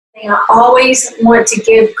I always want to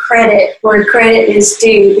give credit where credit is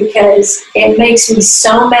due because it makes me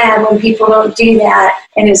so mad when people don't do that,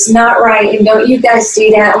 and it's not right. And don't you guys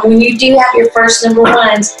do that? And when you do have your first number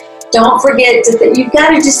ones, don't forget you've got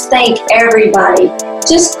to just thank everybody.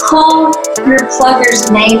 Just call your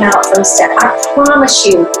plugger's name out from step. I promise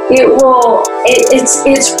you,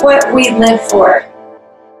 it's what we live for.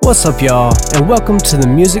 What's up, y'all, and welcome to the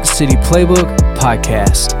Music City Playbook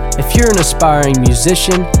podcast. If you're an aspiring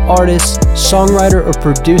musician, artist, songwriter, or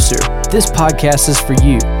producer, this podcast is for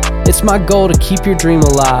you. It's my goal to keep your dream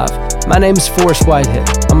alive. My name is Forrest Whitehead.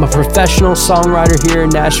 I'm a professional songwriter here in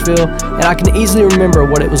Nashville, and I can easily remember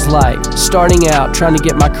what it was like starting out trying to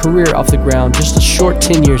get my career off the ground just a short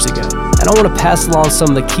 10 years ago. And I want to pass along some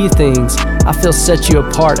of the key things I feel set you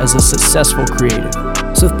apart as a successful creative.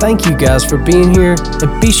 So thank you guys for being here,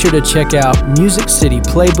 and be sure to check out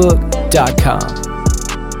musiccityplaybook.com.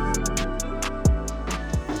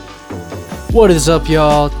 What is up,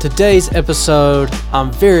 y'all? Today's episode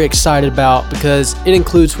I'm very excited about because it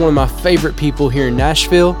includes one of my favorite people here in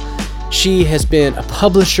Nashville. She has been a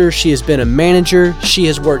publisher, she has been a manager, she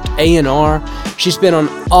has worked A&R, she's been on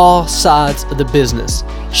all sides of the business.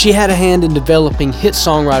 She had a hand in developing hit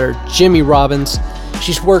songwriter Jimmy Robbins.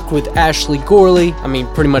 She's worked with Ashley Gorley,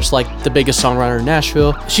 pretty much like the biggest songwriter in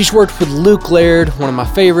Nashville. She's worked with Luke Laird, one of my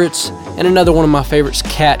favorites, and another one of my favorites,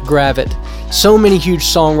 Kat Gravitt. So many huge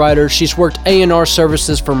songwriters. She's worked A&R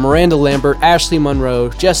services for Miranda Lambert, Ashley Monroe,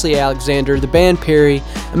 Jessie Alexander, the band Perry,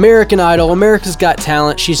 American Idol, America's Got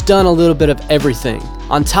Talent. She's done a little bit of everything.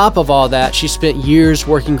 On top of all that, she spent years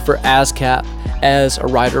working for ASCAP as a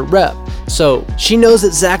writer rep. So she knows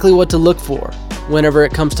exactly what to look for whenever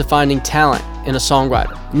it comes to finding talent in a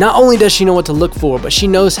songwriter. Not only does she know what to look for, but she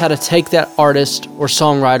knows how to take that artist or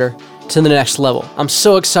songwriter to the next level. I'm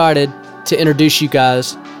so excited to introduce you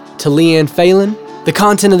guys to Leanne Phelan. The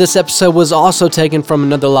content of this episode was also taken from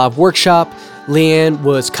another live workshop. Leanne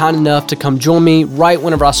was kind enough to come join me right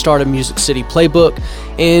whenever I started Music City Playbook,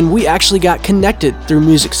 and we actually got connected through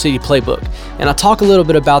Music City Playbook. And I'll talk a little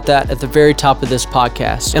bit about that at the very top of this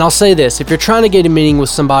podcast. And I'll say this, if you're trying to get a meeting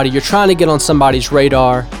with somebody, you're trying to get on somebody's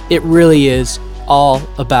radar, it really is all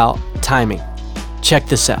about timing. Check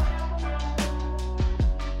this out.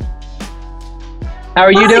 How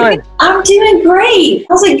are you doing? I'm doing great.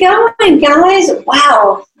 How's it going, guys?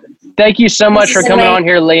 Wow. Thank you so much for coming on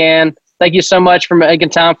here, Leanne. Thank you so much for making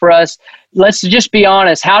time for us. Let's just be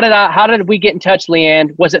honest. How did we get in touch,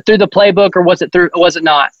 Leanne? Was it through the playbook or was it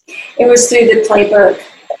not? It was through the playbook.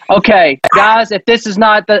 Okay, guys, if this is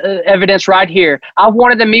not the evidence right here, I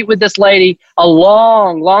wanted to meet with this lady a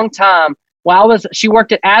long time. She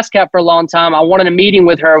worked at ASCAP for a long time. I wanted a meeting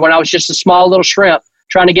with her when I was just a small little shrimp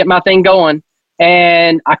trying to get my thing going.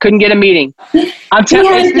 And I couldn't get a meeting. I'm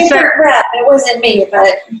telling you, it wasn't me,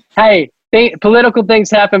 but hey, political things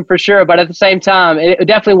happen for sure. But at the same time, it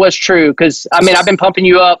definitely was true because I've been pumping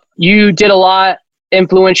you up. You did a lot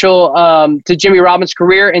influential to Jimmy Robbins'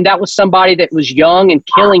 career, and that was somebody that was young and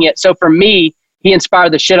killing it. So for me, he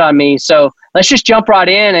inspired the shit on me. So let's just jump right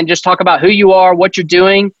in and just talk about who you are, what you're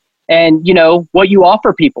doing, and what you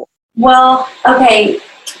offer people. Well, okay,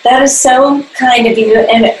 that is so kind of you,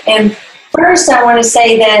 and. First, I want to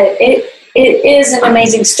say that it is an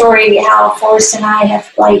amazing story how Forrest and I have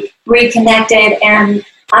reconnected. And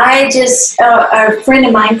I just, a friend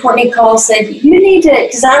of mine, Courtney Cole, said, you need to,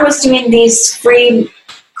 because I was doing these free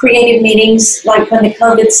creative meetings when the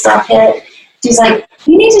COVID stuff hit. She's like,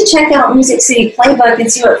 you need to check out Music City Playbook and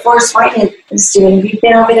see what Forrest Whitehead is doing. You've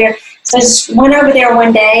been over there. So I just went over there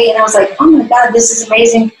one day and I was like, oh my God, this is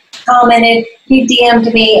amazing. Commented, he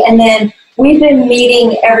DM'd me, and then we've been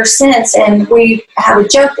meeting ever since, and we have a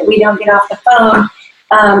joke that we don't get off the phone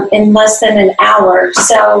in less than an hour.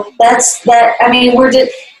 So that's that.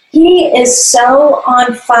 He is so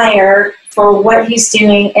on fire for what he's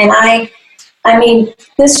doing, and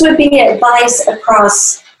this would be advice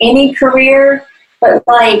across any career, but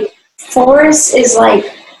Forrest is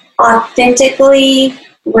authentically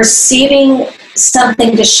receiving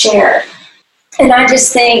something to share. And I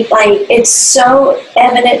just think it's so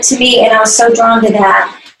evident to me, and I was so drawn to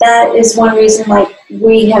that. That is one reason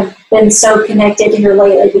we have been so connected here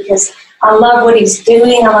lately, because I love what he's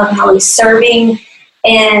doing. I love how he's serving.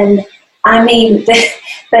 And the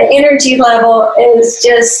energy level is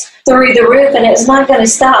just through the roof, and it's not going to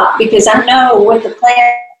stop because I know what the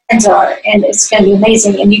plans are, and it's going to be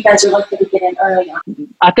amazing. And you guys are lucky to get in early on.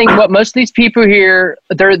 I think what most of these people here,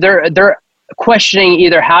 they're questioning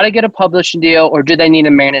either how to get a publishing deal or do they need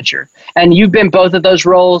a manager. And you've been both of those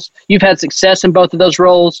roles. You've had success in both of those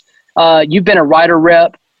roles. You've been a writer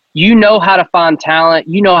rep. you know how to find talent,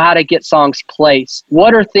 you know how to get songs placed.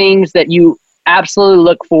 What are things that you absolutely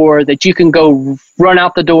look for that you can go run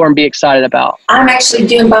out the door and be excited about? I'm actually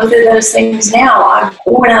doing both of those things now.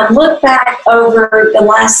 When I look back over the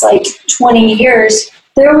last 20 years,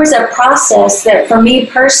 there was a process that for me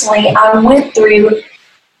personally, I went through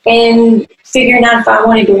in figuring out if I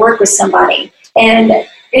wanted to work with somebody. And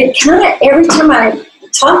it kind of, every time I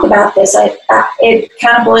talk about this, it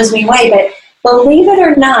kind of blows me away. But believe it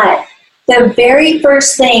or not, the very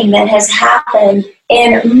first thing that has happened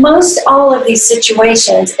in most all of these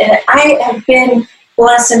situations, and I have been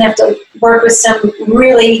blessed enough to work with some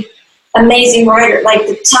really amazing writers, like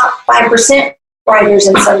the top 5% writers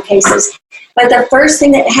in some cases. But the first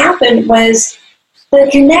thing that happened was the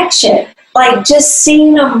connection, like just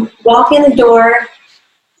seeing them walk in the door,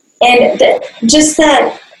 and just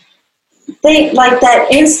that thing, like that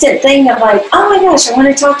instant thing of like, oh my gosh, I want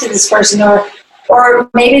to talk to this person, or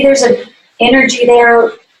maybe there's an energy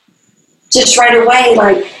there just right away.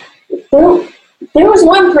 Like there was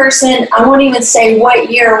one person, I won't even say what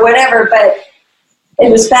year or whatever, but it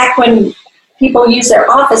was back when people used their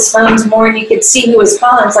office phones more and you could see who was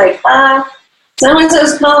calling. It's like,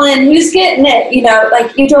 so-and-so's calling, who's getting it?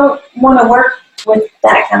 Like you don't want to work with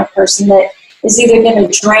that kind of person that is either going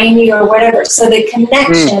to drain you or whatever. So the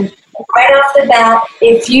connection, right off the bat,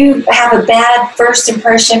 if you have a bad first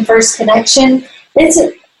impression, first connection,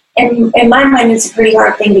 in my mind, it's a pretty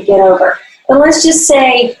hard thing to get over. But let's just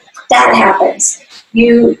say that happens.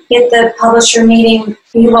 You get the publisher meeting,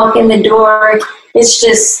 you walk in the door, it's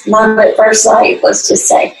just love at first sight, let's just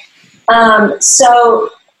say. So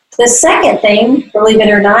the second thing, believe it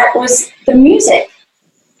or not, was the music.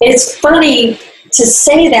 It's funny to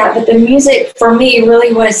say that, but the music for me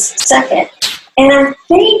really was second. And I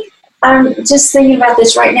think, I'm just thinking about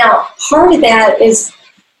this right now, part of that is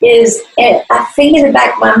I think in the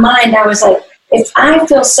back of my mind, I was like, if I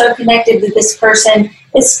feel so connected to this person,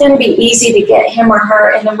 it's going to be easy to get him or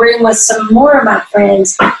her in the room with some more of my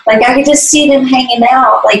friends. Like I could just see them hanging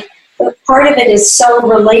out. Like part of it is so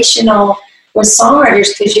relational with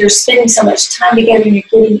songwriters because you're spending so much time together and you're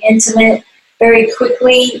getting intimate very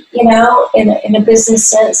quickly, in a business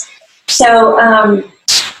sense. So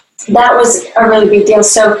that was a really big deal.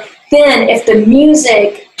 So then if the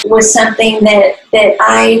music was something that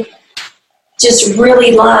I just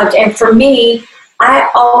really loved, and for me, I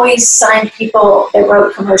always signed people that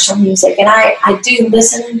wrote commercial music, and I do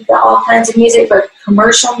listen to all kinds of music, but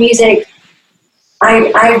commercial music,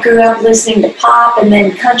 I grew up listening to pop, and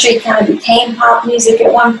then country kind of became pop music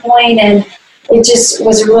at one point, and it just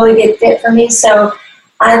was a really good fit for me. So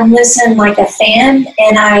I listen like a fan,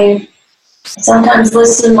 and I sometimes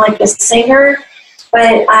listen like a singer,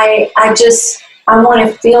 but I want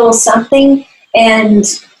to feel something, and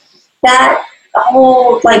that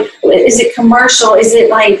whole, like, is it commercial? Is it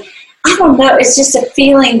like, I don't know. It's just a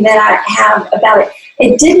feeling that I have about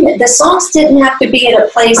it. The songs didn't have to be at a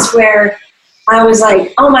place where I was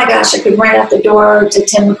like, oh my gosh, I could run out the door to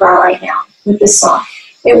Tim McGraw right now with this song.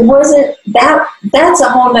 It wasn't that. That's a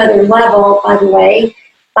whole nother level, by the way.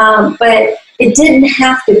 But it didn't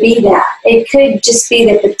have to be that. It could just be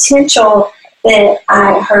the potential that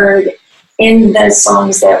I heard in the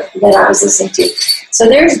songs that I was listening to. So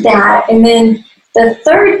there's that. And then the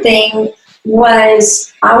third thing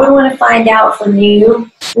was I would want to find out from you,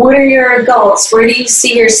 what are your goals? Where do you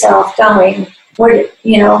see yourself going?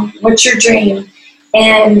 What's your dream?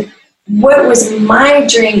 And what was my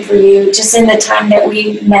dream for you just in the time that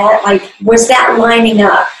we met? Like, was that lining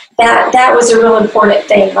up? That was a real important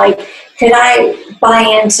thing. Like, could I buy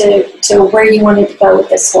into where you wanted to go with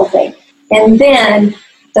this whole thing? And then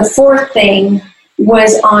the fourth thing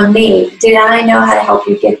was on me. Did I know how to help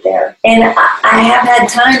you get there? And I have had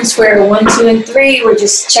times where 1, 2, and 3 were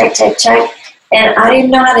just check, and I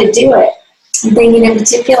didn't know how to do it. I'm thinking in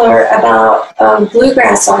particular about a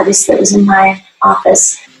bluegrass artist that was in my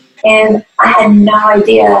office, and I had no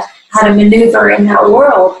idea how to maneuver in that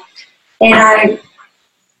world, and I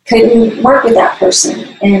couldn't work with that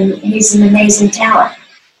person, and he's an amazing talent.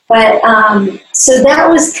 But so that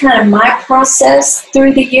was kind of my process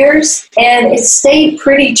through the years, and it stayed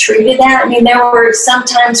pretty true to that. I mean, there were some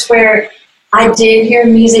times where I did hear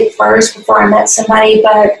music first before I met somebody,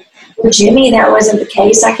 but with Jimmy, that wasn't the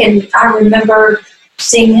case. I remember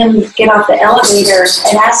seeing him get off the elevator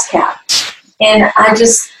at ASCAP, and I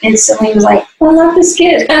just instantly was like, I love this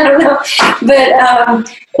kid. I don't know,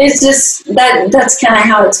 but it's just that's kind of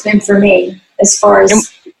how it's been for me as far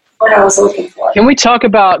as what I was looking for. Can we talk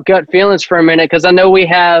about gut feelings for a minute? Because I know we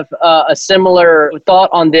have a similar thought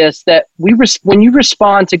on this, that when you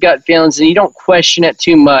respond to gut feelings and you don't question it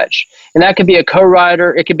too much, and that could be a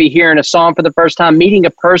co-writer, it could be hearing a song for the first time, meeting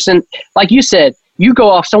a person, like you said, you go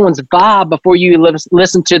off someone's vibe before you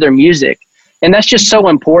listen to their music. And that's just so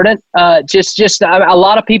important. A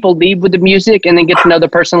lot of people lead with the music and then get to know the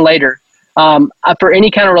person later. For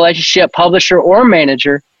any kind of relationship, publisher or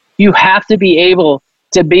manager, you have to be able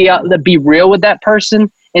to be real with that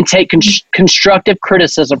person and take constructive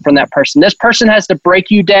criticism from that person. This person has to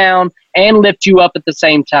break you down and lift you up at the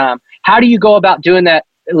same time. How do you go about doing that,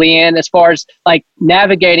 Leanne, as far as like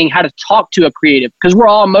navigating how to talk to a creative? Because we're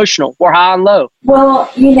all emotional. We're high and low.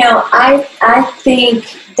 Well, I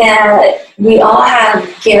think that we all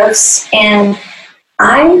have gifts, and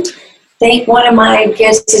I think one of my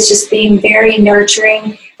gifts is just being very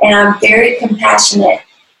nurturing, and I'm very compassionate,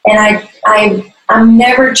 and I'm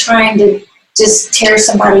never trying to just tear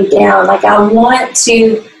somebody down. Like, I want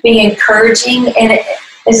to be encouraging, and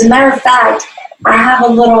as a matter of fact, I have a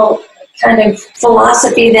little kind of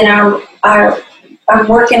philosophy that I'm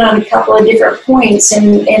working on a couple of different points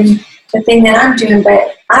in the thing that I'm doing.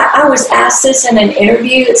 But I was asked this in an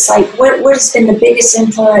interview. It's like, what has been the biggest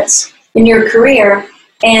influence in your career?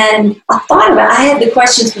 And I thought about it. I had the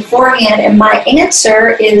questions beforehand, and my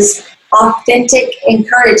answer is authentic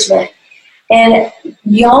encouragement. And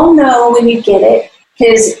y'all know when you get it,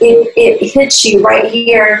 because it hits you right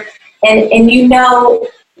here. And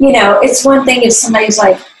it's one thing if somebody's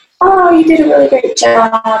like, oh, you did a really great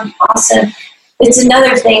job, awesome. It's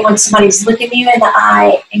another thing when somebody's looking you in the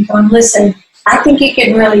eye and going, listen, I think you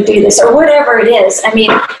can really do this, or whatever it is. I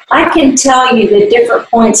mean, I can tell you the different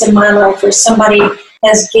points in my life where somebody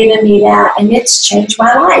has given me that, and it's changed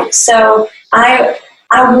my life. So I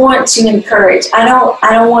want to encourage. I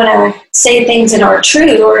don't want to say things that aren't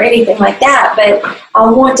true or anything like that, but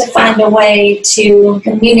I want to find a way to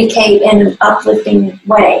communicate in an uplifting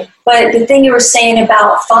way. But the thing you were saying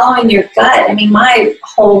about following your gut, I mean, my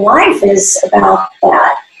whole life is about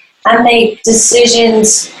that. I make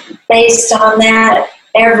decisions based on that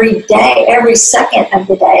every day, every second of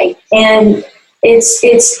the day. And it's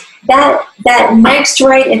that next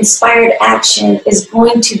right inspired action is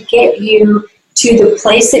going to get you to the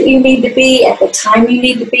place that you need to be at the time you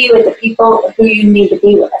need to be with the people who you need to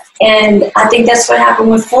be with. And I think that's what happened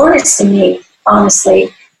with Forrest and me,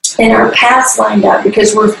 honestly. And our paths lined up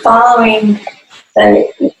because we're following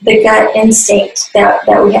the gut instinct that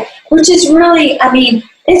we have, which is really, I mean,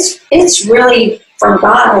 it's really from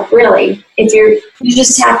God, really. If you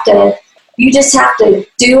just have to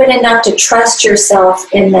do it enough to trust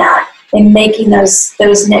yourself in that, in making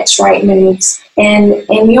those next right moves, and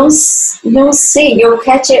you'll see, you'll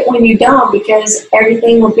catch it when you don't, because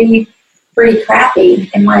everything will be pretty crappy,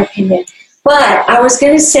 in my opinion. But I was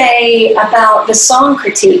going to say about the song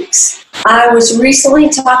critiques. I was recently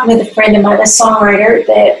talking with a friend of mine, a songwriter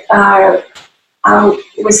that I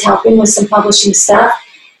was helping with some publishing stuff,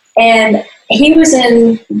 and he was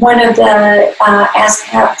in one of the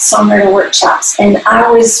ASCAP songwriter workshops, and I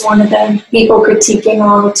was one of the people critiquing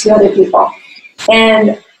along with two other people.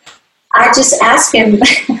 And I just asked him,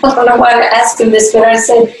 I don't know why I asked him this, but I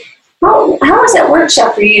said, how was that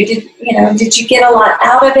workshop for you? Did you get a lot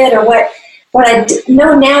out of it, or what? What I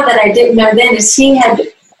know now that I didn't know then is he had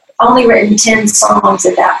only written 10 songs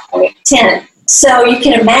at that point, 10. So you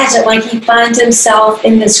can imagine, like, he finds himself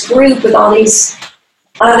in this group with all these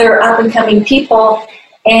other up-and-coming people,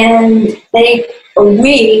 and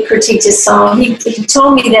we critiqued his song. He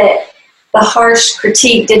told me that the harsh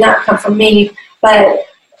critique did not come from me, but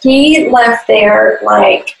he left there,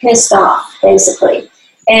 like, pissed off, basically.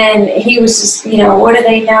 And he was just, what do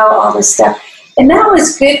they know, all this stuff. And that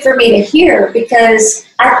was good for me to hear, because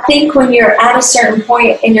I think when you're at a certain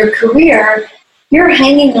point in your career, you're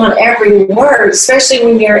hanging on every word, especially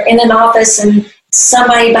when you're in an office and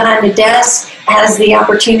somebody behind the desk has the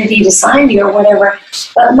opportunity to sign you or whatever.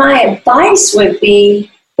 But my advice would be,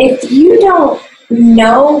 if you don't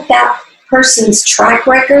know that person's track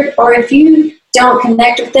record, or if you don't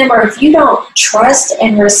connect with them, or if you don't trust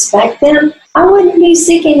and respect them, I wouldn't be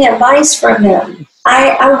seeking advice from them.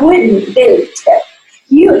 I wouldn't.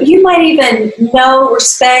 You might even know,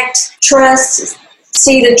 respect, trust,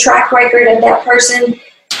 see the track record of that person,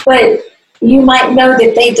 but you might know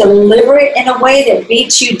that they deliver it in a way that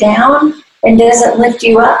beats you down and doesn't lift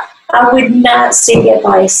you up. I would not seek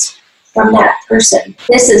advice from that person.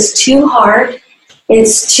 This is too hard.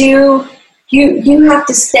 It's too, you have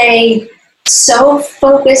to stay so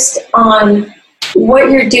focused on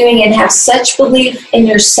what you're doing and have such belief in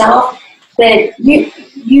yourself that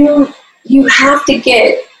you have to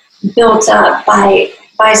get built up by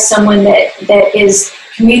someone that is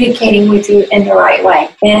communicating with you in the right way.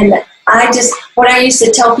 And what I used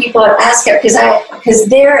to tell people at ASCAP, because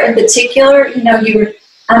there in particular,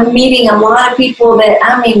 I'm meeting a lot of people that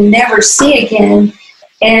I may never see again.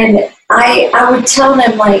 And I would tell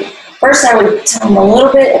them, like, first I would tell them a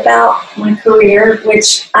little bit about my career,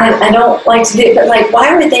 which I don't like to do, but like,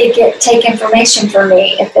 why would they take information from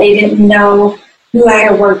me if they didn't know who I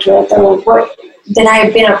had worked with or that I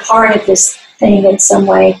had been a part of this thing in some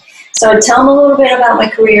way? So I'd tell them a little bit about my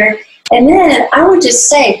career. And then I would just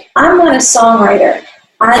say, I'm not a songwriter.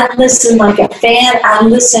 I listen like a fan. I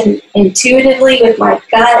listen intuitively with my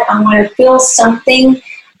gut. I want to feel something.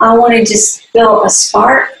 I want to just feel a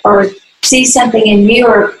spark or see something in you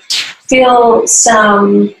or feel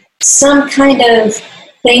some kind of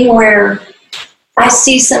thing where I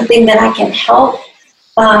see something that I can help.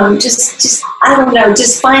 Just I don't know,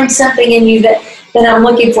 just find something in you that I'm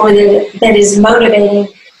looking for that is motivating.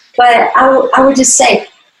 But I would just say,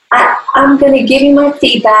 I'm going to give you my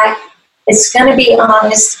feedback. It's going to be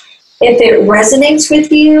honest. If it resonates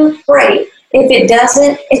with you, great. If it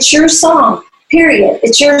doesn't, it's your song, period.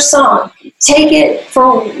 It's your song. Take it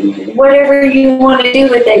for whatever you want to do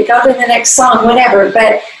with it. Go to the next song, whatever.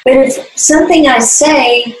 But if something I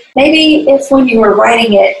say, maybe if when you were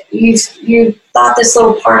writing it, you thought this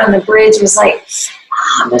little part on the bridge was like,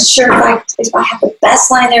 I'm not sure if I have the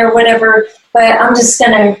best line there or whatever, but I'm just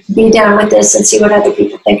going to be done with this and see what other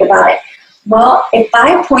people think about it. Well, if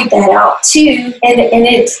I point that out too, and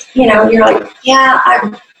it's, you're like, yeah,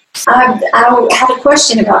 I have a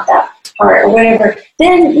question about that part or whatever,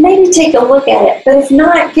 then maybe take a look at it. But if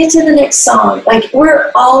not, get to the next song. Like,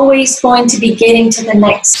 we're always going to be getting to the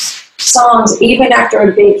next songs, even after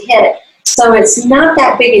a big hit. So it's not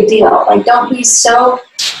that big a deal. Like, don't be so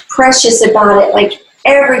precious about it. Like,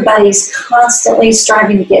 everybody's constantly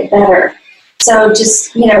striving to get better. So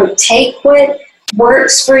just, take what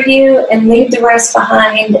works for you and leave the rest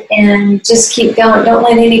behind and just keep going. Don't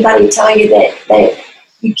let anybody tell you that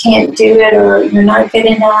you can't do it or you're not good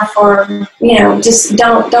enough or, just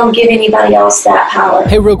don't give anybody else that power.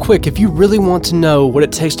 Hey, real quick, if you really want to know what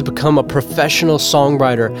it takes to become a professional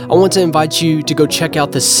songwriter, I want to invite you to go check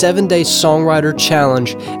out the 7-Day Songwriter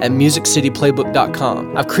Challenge at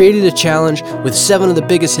MusicCityPlaybook.com. I've created a challenge with 7 of the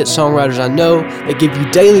biggest hit songwriters I know that give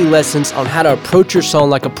you daily lessons on how to approach your song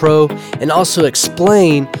like a pro and also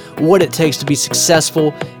explain what it takes to be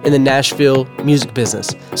successful in the Nashville music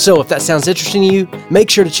business. So if that sounds interesting to you, make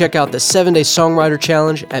sure to check out the 7-Day Songwriter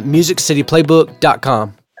Challenge at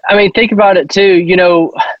MusicCityPlaybook.com. I mean, think about it too.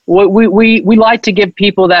 We like to give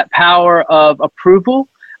people that power of approval.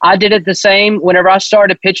 I did it the same whenever I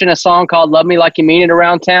started pitching a song called Love Me Like You Mean It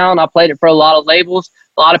around town. I played it for a lot of labels.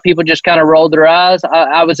 A lot of people just kind of rolled their eyes.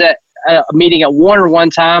 I was at a meeting at Warner one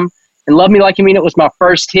time, and Love Me Like You Mean It was my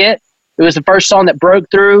first hit. It was the first song that broke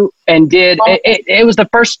through and it was the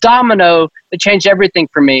first domino that changed everything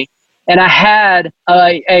for me. And I had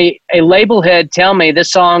a label head tell me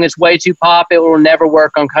this song is way too pop. It will never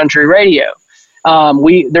work on country radio.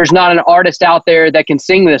 There's not an artist out there that can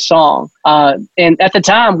sing this song. And at the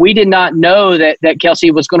time, we did not know that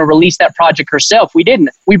Kelsey was going to release that project herself. We didn't.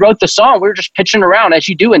 We wrote the song. We were just pitching around as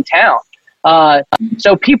you do in town.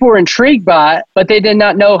 So people were intrigued by it, but they did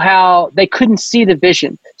not know how they couldn't see the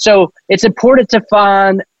vision. So it's important to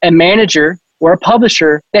find a manager or a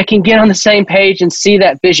publisher that can get on the same page and see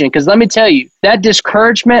that vision. Because let me tell you, that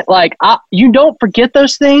discouragement, you don't forget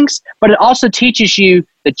those things, but it also teaches you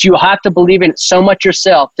that you have to believe in it so much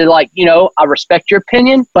yourself to I respect your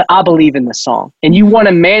opinion, but I believe in the song. And you want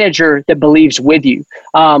a manager that believes with you.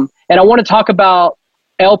 And I want to talk about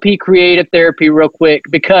LP Creative Therapy real quick,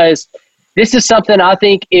 because this is something I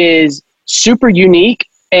think is super unique,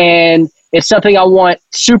 and it's something I want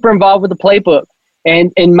super involved with the playbook.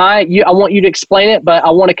 And I want you to explain it, but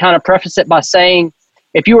I want to kind of preface it by saying,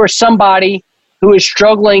 if you are somebody who is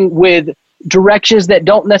struggling with directions that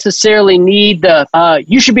don't necessarily need the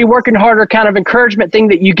you should be working harder kind of encouragement thing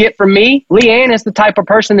that you get from me, Leanne is the type of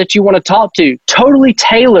person that you want to talk to, totally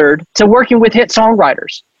tailored to working with hit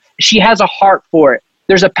songwriters. She has a heart for it.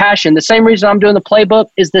 There's a passion. The same reason I'm doing the playbook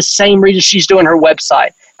is the same reason she's doing her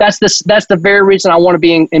website. That's the very reason I want to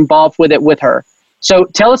be involved with it with her. So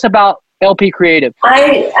tell us about LP Creative.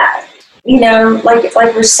 I like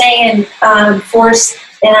we're saying, Forrest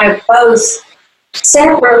and I both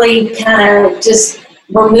separately kind of just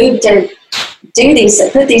were moved to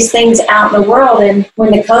put these things out in the world. And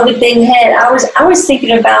when the COVID thing hit, I was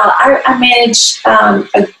thinking about, I managed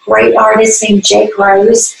a great artist named Jake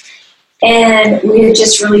Rose. And we had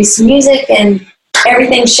just released music and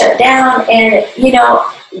everything shut down. And,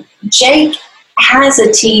 Jake has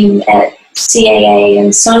a team at CAA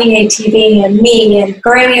and Sony ATV and me and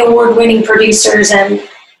Grammy Award-winning producers, and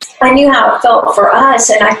I knew how it felt for us,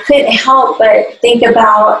 and I couldn't help but think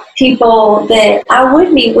about people that I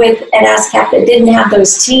would meet with at ASCAP that didn't have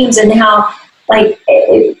those teams, and how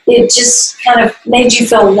it just kind of made you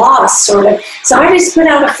feel lost, sort of. So I just put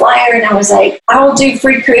out a flyer, and I was like, I will do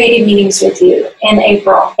free creative meetings with you in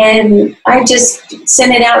April. And I just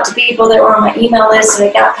sent it out to people that were on my email list, and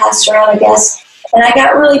it got passed around, I guess. And I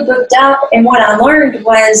got really booked up, and what I learned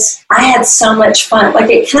was I had so much fun. Like,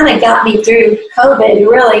 it kind of got me through COVID,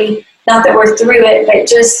 really. Not that we're through it, but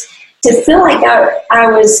just to feel like I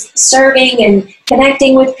was serving and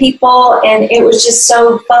connecting with people, and it was just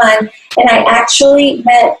so fun. And I actually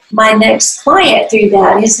met my next client through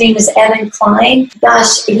that. His name is Evan Klein.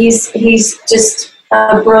 Gosh, he's just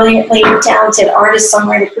a brilliantly talented artist,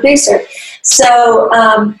 songwriter, producer. So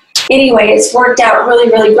anyway, it's worked out really,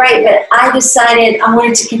 really great. But I decided I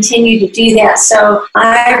wanted to continue to do that. So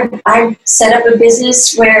I set up a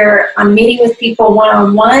business where I'm meeting with people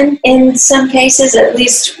one-on-one in some cases, at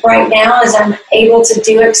least right now, as I'm able to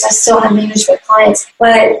do it, because I still have management clients.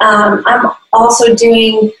 But I'm also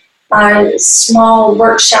doing a small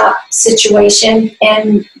workshop situation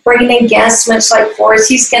and bringing in guests, much like Forrest.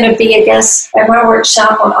 He's going to be a guest at my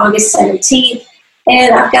workshop on August 17th.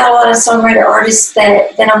 And I've got a lot of songwriter artists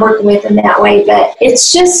that I'm working with in that way. But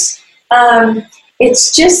it's just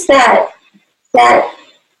that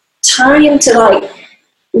time to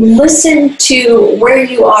listen to where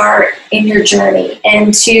you are in your journey,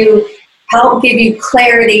 and to help give you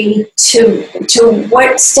clarity to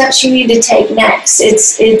what steps you need to take next.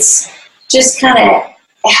 It's just kind of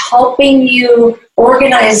helping you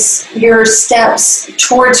organize your steps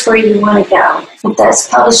towards where you want to go. If that's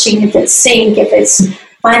publishing, if it's sync, if it's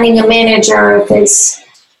finding a manager, if it's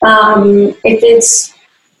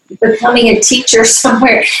becoming a teacher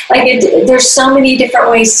somewhere. There's so many different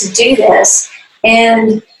ways to do this.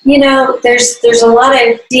 And there's a lot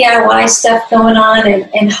of DIY stuff going on,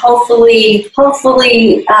 and hopefully,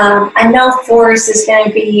 I know Forrest is going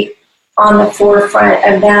to be on the forefront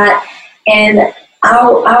of that, and I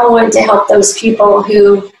want to help those people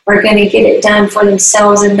who are going to get it done for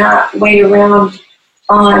themselves and not wait around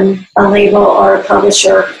on a label or a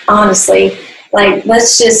publisher. Honestly,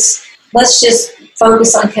 let's just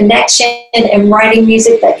focus on connection and writing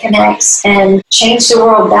music that connects, and change the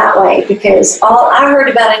world that way. Because I heard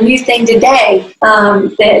about a new thing today,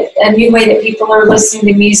 that a new way that people are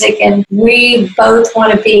listening to music, and we both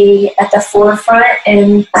want to be at the forefront,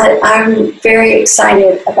 and I'm very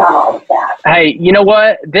excited about all of that. Hey, you know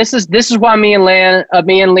what? This is why me and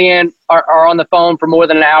Leanne are on the phone for more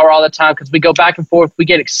than an hour all the time, because we go back and forth. We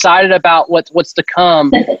get excited about what's to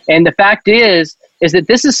come. And the fact is that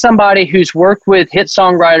this is somebody who's worked with hit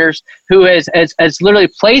songwriters, who has literally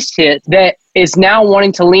placed hits, that is now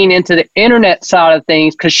wanting to lean into the internet side of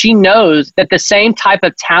things, because she knows that the same type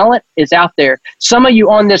of talent is out there. Some of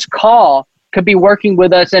you on this call could be working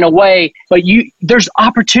with us in a way, but there's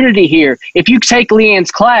opportunity here. If you take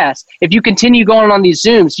Leanne's class, if you continue going on these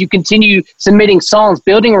Zooms, you continue submitting songs,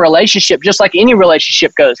 building a relationship, just like any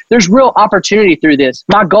relationship goes. There's real opportunity through this.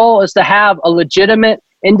 My goal is to have a legitimate,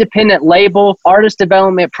 independent label artist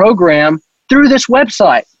development program through this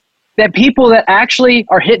website, that people that actually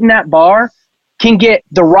are hitting that bar can get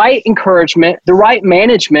the right encouragement, the right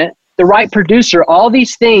management, the right producer, all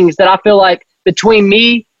these things that I feel like between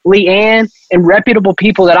me, Leanne, and reputable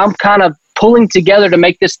people that I'm kind of pulling together to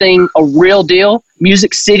make this thing a real deal.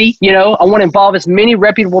 Music City, I want to involve as many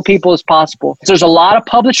reputable people as possible. So there's a lot of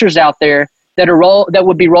publishers out there that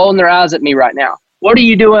would be rolling their eyes at me right now. What are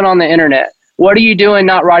you doing on the internet? What are you doing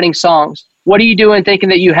not writing songs? What are you doing thinking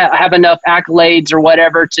that you have enough accolades or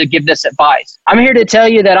whatever to give this advice? I'm here to tell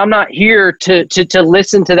you that I'm not here to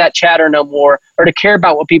listen to that chatter no more, or to care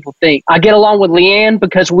about what people think. I get along with Leanne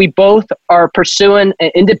because we both are pursuing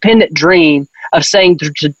an independent dream of saying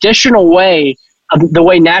the traditional way of the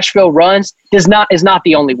way Nashville runs is not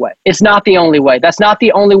the only way. It's not the only way. That's not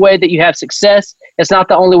the only way that you have success. It's not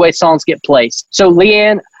the only way songs get placed. So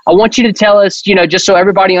Leanne, I want you to tell us, just so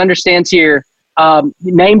everybody understands here,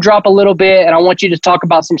 name drop a little bit, and I want you to talk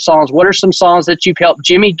about some songs. What are some songs that you've helped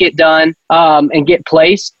Jimmy get done and get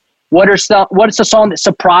placed? What is a song that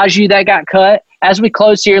surprised you that got cut? As we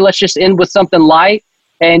close here, let's just end with something light,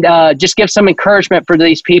 and just give some encouragement for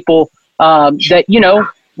these people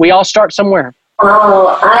that, we all start somewhere.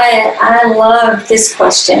 Oh, I love this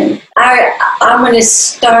question. I'm going to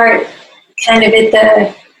start kind of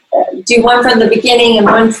at do one from the beginning and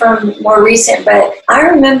one from more recent, but I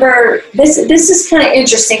remember this is kind of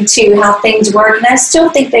interesting too, how things work, and I still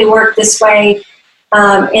think they work this way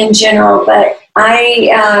in general, but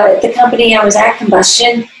the company I was at,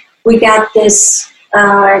 Combustion, we got this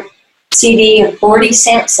CD of Gordie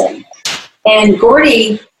Sampson. And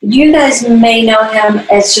Gordie, you guys may know him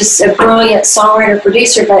as just a brilliant songwriter,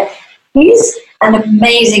 producer, but he's an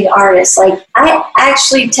amazing artist. Like, I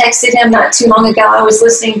actually texted him not too long ago. I was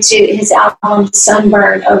listening to his album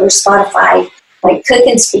Sunburn over Spotify, like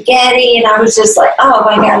cooking spaghetti, and I was just like, oh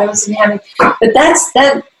my God, I was in heaven. But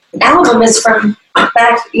that album is from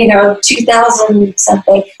back, 2000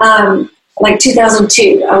 something, like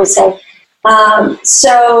 2002, I would say.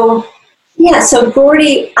 So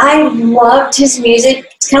Gordie, I loved his music.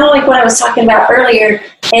 It's kind of like what I was talking about earlier,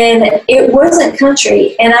 and it wasn't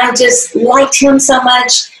country, and I just liked him so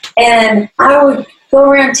much, and I would go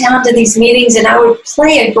around town to these meetings, and I would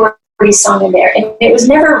play a Gordie song in there, and it was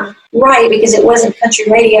never right because it wasn't country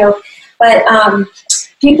radio, but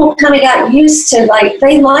people kind of got used to, like,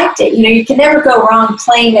 they liked it. You can never go wrong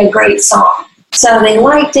playing a great song. So they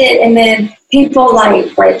liked it, and then people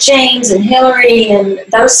like Brett James and Hillary and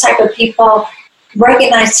those type of people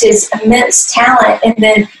recognized his immense talent, and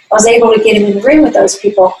then I was able to get him in the room with those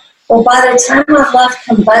people. Well, by the time I left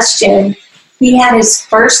Combustion, he had his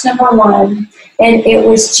first #1, and it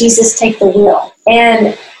was Jesus Take the Wheel.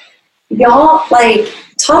 And y'all, like,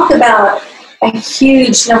 talk about a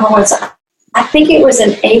huge #1 song. I think it was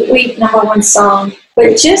an 8-week #1 song,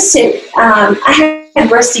 but just I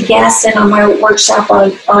had Rusty Gaston on my workshop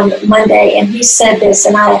on Monday, and he said this,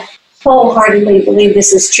 and I wholeheartedly believe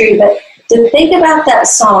this is true, but to think about that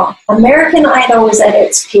song, American Idol was at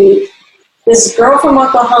its peak. This girl from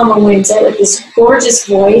Oklahoma wins it with this gorgeous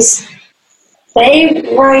voice.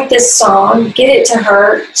 They write this song, get it to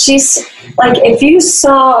her. She's like, if you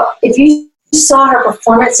saw her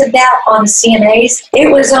performance of that on the CMAs, it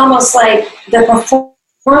was almost like the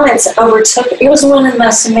performance overtook. It was one of the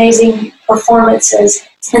most amazing performances,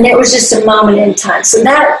 and it was just a moment in time. So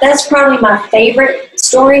that's probably my favorite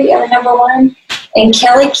story of #1. And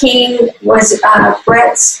Kelly King was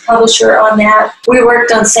Brett's publisher on that. We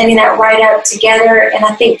worked on setting that right up together, and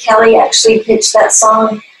I think Kelly actually pitched that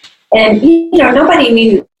song. And, nobody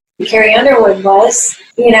knew who Carrie Underwood was.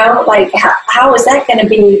 Like, how was that going to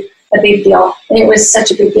be a big deal? And it was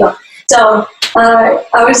such a big deal. So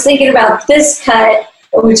I was thinking about this cut,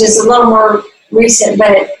 which is a little more recent,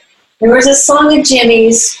 but there was a song of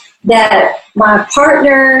Jimmy's that my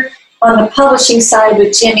partner on the publishing side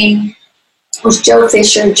with Jimmy was Joe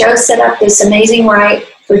Fisher. Joe set up this amazing right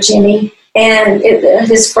for Jimmy, and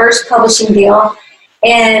his first publishing deal.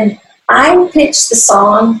 And I pitched the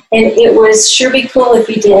song, and it was Sure Be Cool If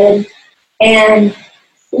You Did. And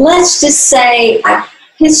let's just say I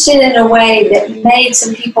pitched it in a way that made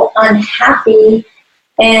some people unhappy,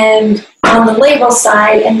 and on the label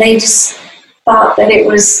side, and they just thought that it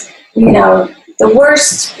was, the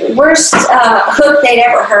worst hook they'd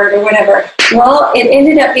ever heard or whatever. Well, it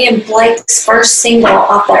ended up being Blake's first single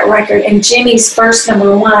off that record and Jimmy's first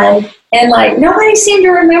 #1. And, like, nobody seemed to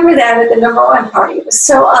remember that at the #1 party. It was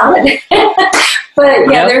so odd. But,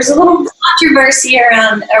 yeah, there's a little controversy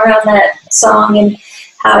around that song and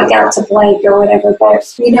how it got to Blake or whatever.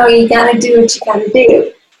 But, you got to do what you got to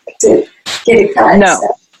do to get it cut. No. So.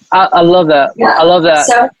 I love that. Yeah. I love that.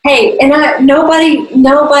 So, hey, and nobody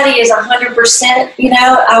is 100%,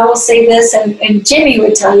 I will say this, and Jimmy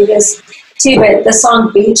would tell you this too, but the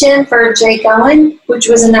song Beachin' for Jake Owen, which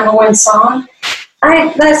was a #1 song,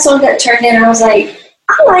 that song got turned in, I was like,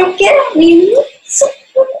 I like it. I mean,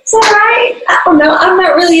 it's all right. I don't know. I'm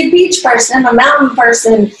not really a beach person. I'm a mountain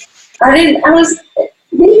person. I was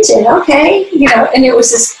beaching, okay, and it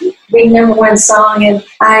was this big #1 song, and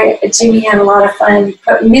Jimmy had a lot of fun.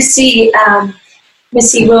 But Missy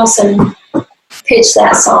Wilson pitched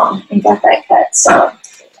that song and got that cut. So,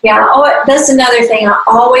 yeah, that's another thing. I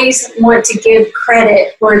always want to give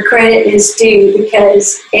credit where credit is due,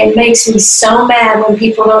 because it makes me so mad when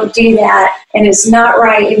people don't do that, and it's not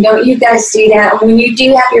right, and don't you guys do that. And when you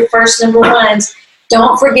do have your first #1s,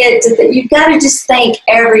 don't forget you've got to just thank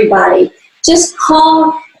everybody. Just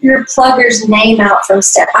call your plugger's name out from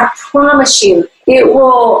step. I promise you, it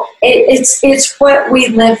will. It's what we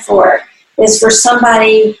live for. Is for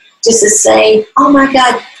somebody just to say, "Oh my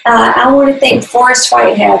God, I want to thank Forrest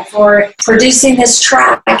Whitehead for producing this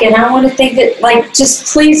track, and I want to thank that." Like,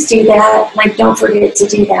 just please do that. Like, don't forget to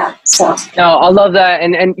do that. So. No, I love that,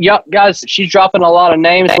 and guys, she's dropping a lot of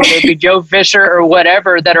names, whether it be Joe Fisher or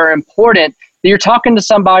whatever, that are important. You're talking to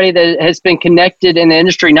somebody that has been connected in the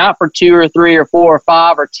industry not for 2 or 3 or 4 or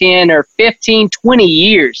 5 or 10 or 15, 20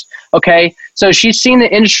 years, okay? So she's seen the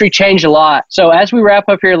industry change a lot. So as we wrap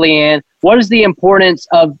up here, Leanne, what is the importance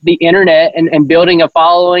of the internet and building a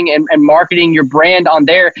following and marketing your brand on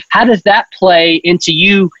there? How does that play into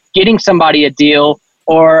you getting somebody a deal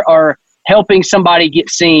or helping somebody get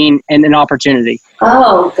seen and an opportunity?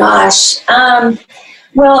 Oh gosh.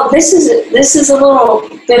 Well, this is a little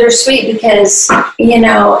bittersweet because,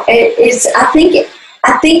 it's,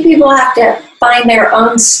 I think people have to find their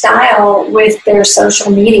own style with their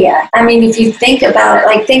social media. I mean, if you think about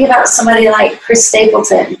it, think about somebody like Chris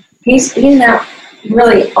Stapleton. He's not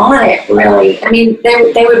really on it, really. I mean,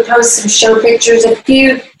 they would post some show pictures.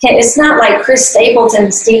 It's not like Chris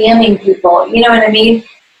Stapleton's DMing people. You know what I mean?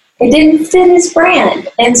 It didn't fit his brand.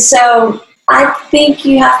 And so I think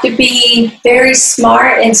you have to be very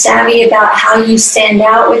smart and savvy about how you stand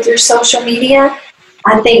out with your social media.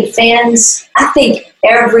 I think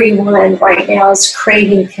everyone right now is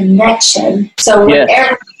craving connection. So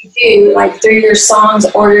whatever you do, through your songs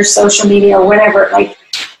or your social media or whatever,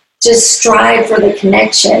 just strive for the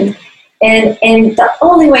connection. And the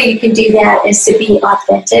only way you can do that is to be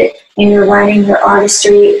authentic in your writing, your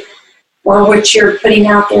artistry, or what you're putting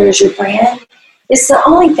out there as your brand. It's the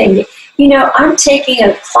only thing. I'm taking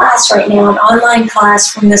a class right now, an online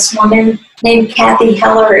class from this woman named Kathy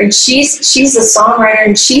Heller, and she's a songwriter,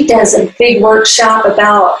 and she does a big workshop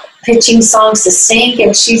about pitching songs to sync,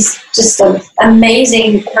 and she's just an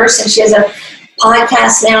amazing person. She has a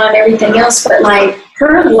podcast now and everything else, but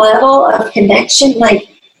her level of connection,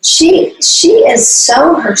 she is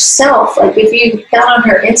so herself. If you got on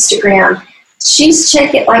her Instagram, she's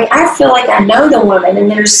checking, I feel like I know the woman,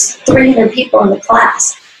 and there's 300 people in the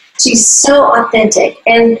class. She's so authentic,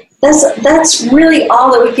 and that's really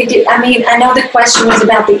all that we could do. I mean, I know the question was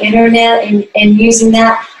about the internet and using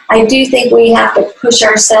that. I do think we have to push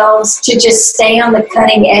ourselves to just stay on the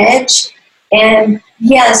cutting edge. And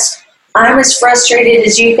yes, I'm as frustrated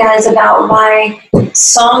as you guys about why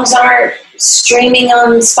songs aren't streaming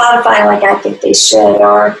on Spotify like I think they should,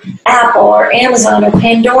 or Apple or Amazon or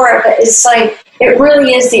Pandora, but it's it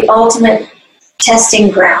really is the ultimate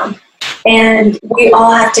testing ground. And we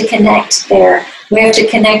all have to connect there. We have to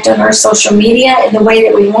connect on our social media in the way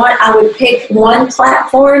that we want. I would pick one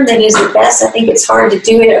platform that is the best. I think it's hard to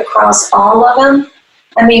do it across all of them.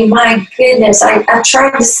 I mean, my goodness, I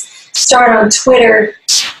tried to start on Twitter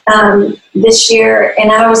this year,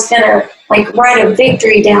 and I was going to write a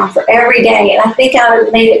victory down for every day. And I think I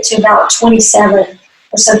made it to about 27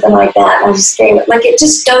 or something like that. I just gave it, it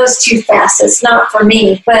just goes too fast. It's not for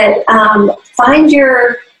me. But find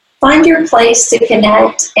your place to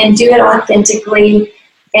connect and do it authentically,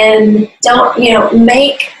 and don't,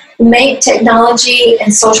 make technology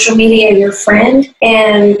and social media your friend,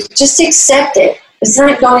 and just accept it. It's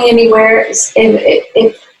not going anywhere.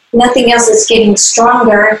 If nothing else, it's getting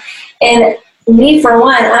stronger. And me, for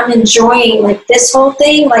one, I'm enjoying this whole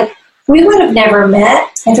thing. We would have never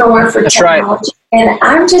met if it weren't for technology. Right. And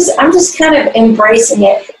I'm just kind of embracing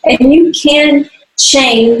it. And you can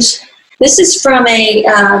change. This is from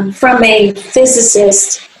a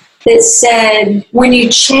physicist that said, when you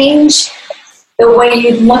change the way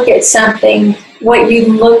you look at something, what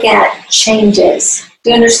you look at changes.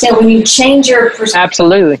 Do you understand? When you change your perspective,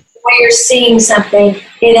 absolutely, the way you're seeing something,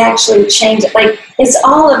 it actually changes. It's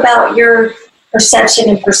all about your perception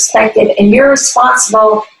and perspective, and you're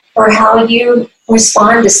responsible for how you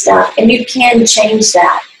respond to stuff, and you can change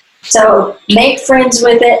that. So make friends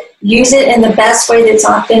with it, use it in the best way that's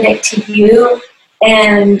authentic to you,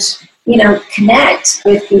 and, connect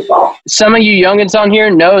with people. Some of you youngins on here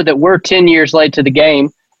know that we're 10 years late to the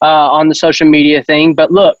game on the social media thing.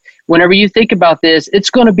 But look, whenever you think about this, it's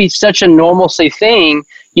going to be such a normalcy thing,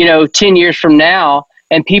 10 years from now,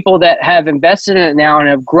 and people that have invested in it now and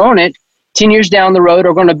have grown it 10 years down the road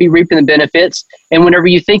are going to be reaping the benefits. And whenever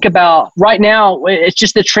you think about right now, it's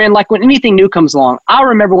just the trend. When anything new comes along, I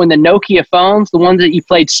remember when the Nokia phones, the ones that you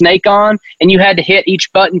played Snake on, and you had to hit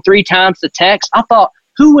each button 3 times to text. I thought,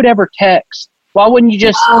 who would ever text? Why wouldn't you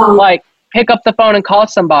just pick up the phone and call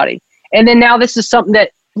somebody? And then now this is something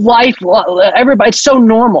that everybody, it's so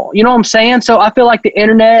normal. You know what I'm saying? So I feel like the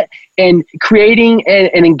internet and creating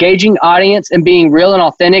an engaging audience and being real and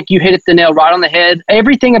authentic, you hit the nail right on the head.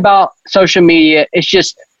 Everything about social media is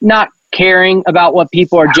just not caring about what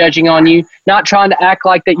people are judging on you, not trying to act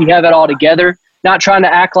like that you have it all together, not trying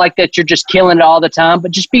to act like that you're just killing it all the time,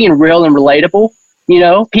 but just being real and relatable.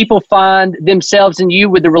 People find themselves in you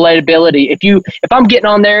with the relatability. If I'm getting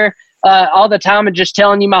on there all the time and just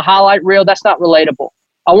telling you my highlight reel, that's not relatable.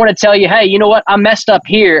 I want to tell you, hey, you know what? I messed up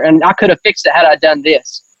here and I could have fixed it had I done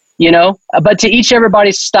this, but to each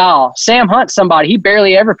everybody's style. Sam Hunt's somebody, he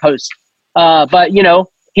barely ever posts, but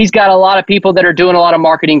he's got a lot of people that are doing a lot of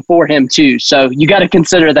marketing for him too. So you got to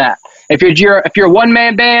consider that. if you're a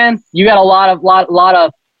one-man band, you got a lot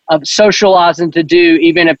of socializing to do,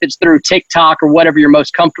 even if it's through TikTok or whatever you're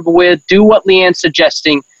most comfortable with. Do what Leanne's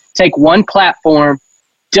suggesting. Take one platform,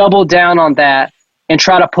 double down on that, and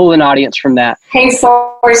try to pull an audience from that. Hey,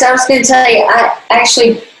 Forrest, I was going to tell you, I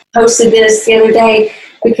actually posted this the other day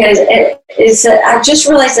because I just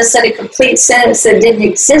realized I said a complete sentence that didn't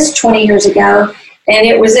exist 20 years ago, and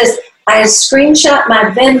it was this. I screenshot my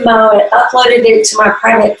Venmo and uploaded it to my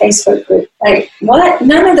private Facebook group. Like, what?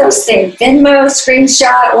 None of those things. Venmo,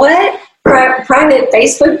 screenshot, what? Private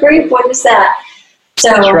Facebook group? What is that? So,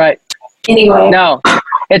 that's right. Anyway. No,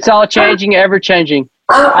 it's all changing, ever changing.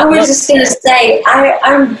 I was just going to say,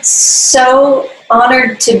 I'm so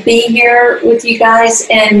honored to be here with you guys,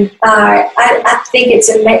 and I think it's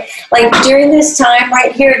amazing. Like, during this time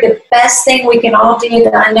right here, the best thing we can all do,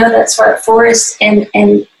 that I know that's what Forrest and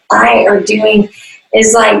I are doing,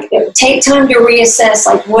 is like take time to reassess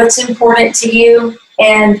like what's important to you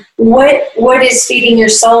and what is feeding your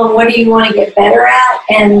soul and what do you want to get better at.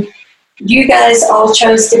 And you guys all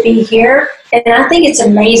chose to be here, and I think it's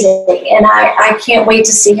amazing, and I can't wait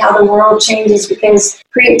to see how the world changes, because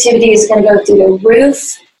creativity is going to go through the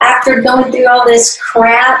roof after going through all this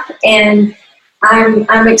crap, and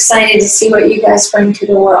I'm excited to see what you guys bring to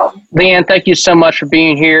the world. Leanne, thank you so much for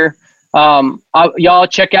being here. Y'all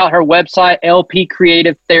check out her website,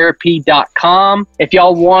 lpcreativetherapy.com. If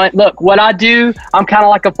y'all want, look, what I do, I'm kind of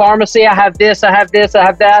like a pharmacy. I have this, I have this, I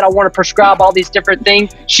have that. I want to prescribe all these different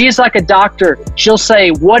things. She's like a doctor. She'll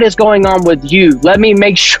say, what is going on with you? Let me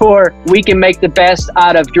make sure we can make the best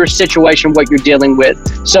out of your situation, what you're dealing with.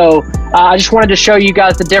 So I just wanted to show you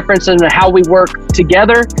guys the difference in how we work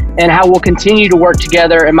together and how we'll continue to work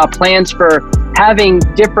together, and my plans for having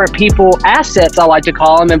different people, assets I like to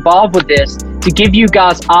call them, involved with this, to give you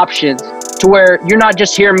guys options to where you're not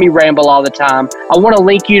just hearing me ramble all the time. I want to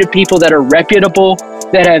link you to people that are reputable,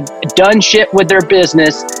 that have done shit with their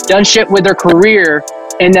business, done shit with their career,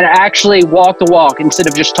 and that actually walk the walk instead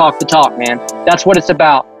of just talk the talk, man. That's what it's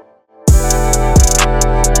about.